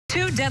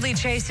Two deadly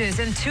chases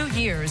in 2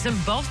 years,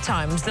 and both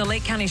times the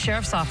Lake County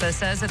Sheriff's Office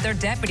says that their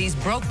deputies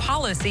broke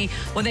policy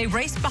when they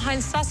raced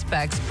behind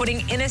suspects,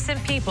 putting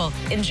innocent people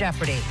in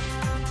jeopardy.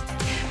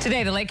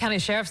 Today, the Lake County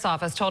Sheriff's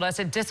Office told us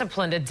it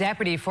disciplined a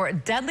deputy for a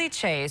deadly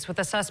chase with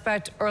a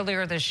suspect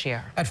earlier this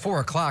year. At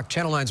 4 o'clock,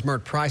 Channel 9's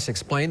Mert Price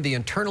explained the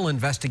internal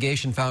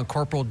investigation found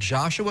Corporal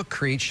Joshua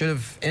Creech should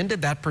have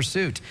ended that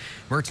pursuit.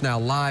 Mert's now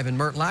live. And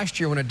Mert, last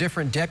year when a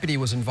different deputy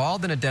was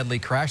involved in a deadly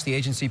crash, the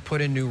agency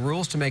put in new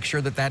rules to make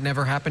sure that that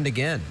never happened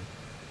again.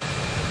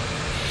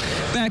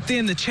 Back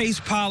then, the chase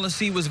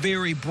policy was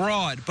very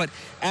broad, but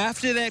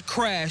after that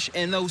crash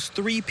and those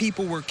 3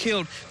 people were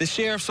killed, the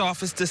Sheriff's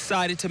Office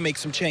decided to make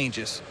some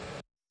changes.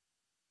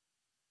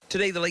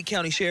 Today, the Lake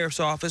County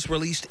Sheriff's Office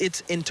released its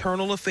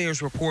internal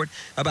affairs report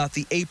about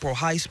the April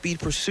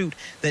high-speed pursuit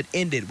that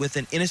ended with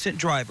an innocent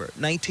driver,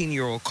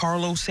 19-year-old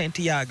Carlos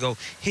Santiago,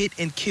 hit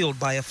and killed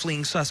by a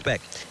fleeing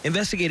suspect.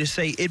 Investigators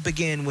say it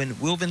began when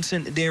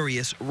Wilvinson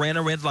Darius ran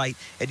a red light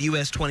at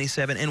US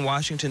 27 and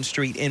Washington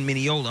Street in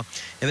Mineola.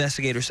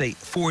 Investigators say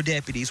 4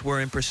 deputies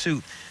were in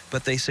pursuit,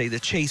 but they say the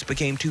chase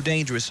became too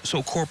dangerous,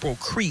 so Corporal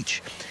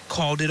Creech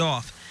called it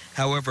off.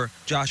 However,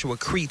 Joshua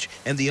Creech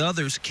and the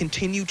others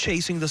continued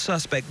chasing the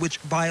suspect, which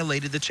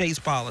violated the chase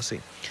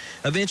policy.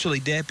 Eventually,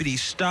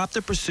 deputies stopped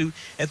the pursuit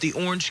at the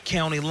Orange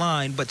County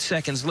line, but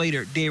seconds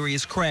later,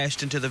 Darius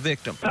crashed into the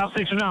victim.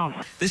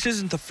 This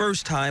isn't the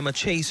first time a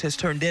chase has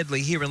turned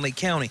deadly here in Lake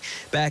County.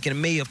 Back in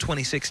May of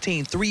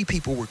 2016, 3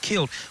 people were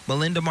killed: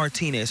 Melinda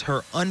Martinez,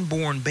 her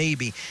unborn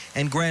baby,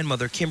 and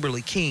grandmother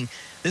Kimberly King.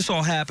 This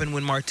all happened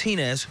when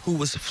Martinez, who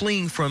was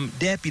fleeing from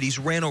deputies,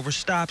 ran over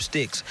stop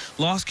sticks,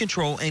 lost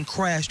control, and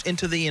crashed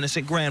into the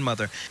innocent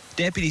grandmother.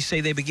 Deputies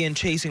say they began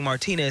chasing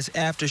Martinez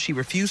after she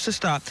refused to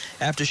stop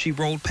after she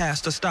rolled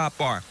past a stop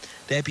bar.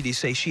 Deputies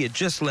say she had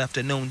just left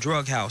a known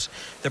drug house.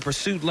 The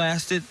pursuit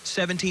lasted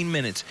 17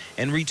 minutes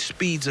and reached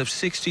speeds of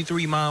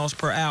 63 miles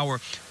per hour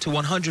to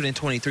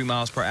 123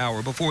 miles per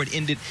hour before it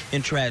ended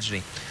in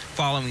tragedy.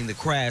 Following the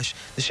crash,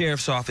 the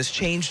Sheriff's Office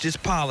changed its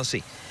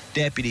policy.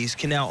 Deputies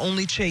can now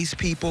only chase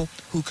people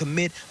who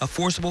commit a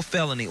forcible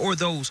felony or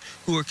those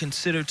who are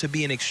considered to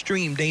be an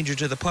extreme danger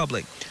to the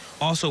public.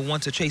 Also,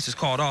 once a chase is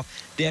called off,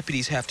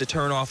 deputies have to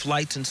turn off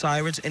lights and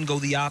sirens and go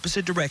the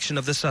opposite direction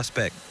of the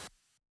suspect.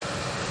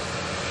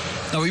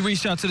 Now, we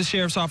reached out to the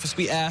Sheriff's Office.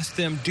 We asked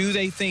them, do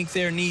they think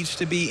there needs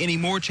to be any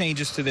more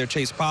changes to their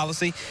chase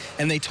policy?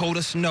 And they told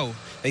us no.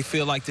 They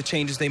feel like the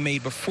changes they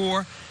made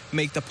before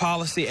make the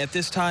policy at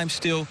this time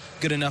still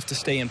good enough to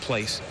stay in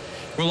place.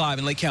 We're live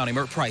in Lake County.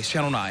 Mert Price,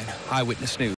 Channel 9 Eyewitness News.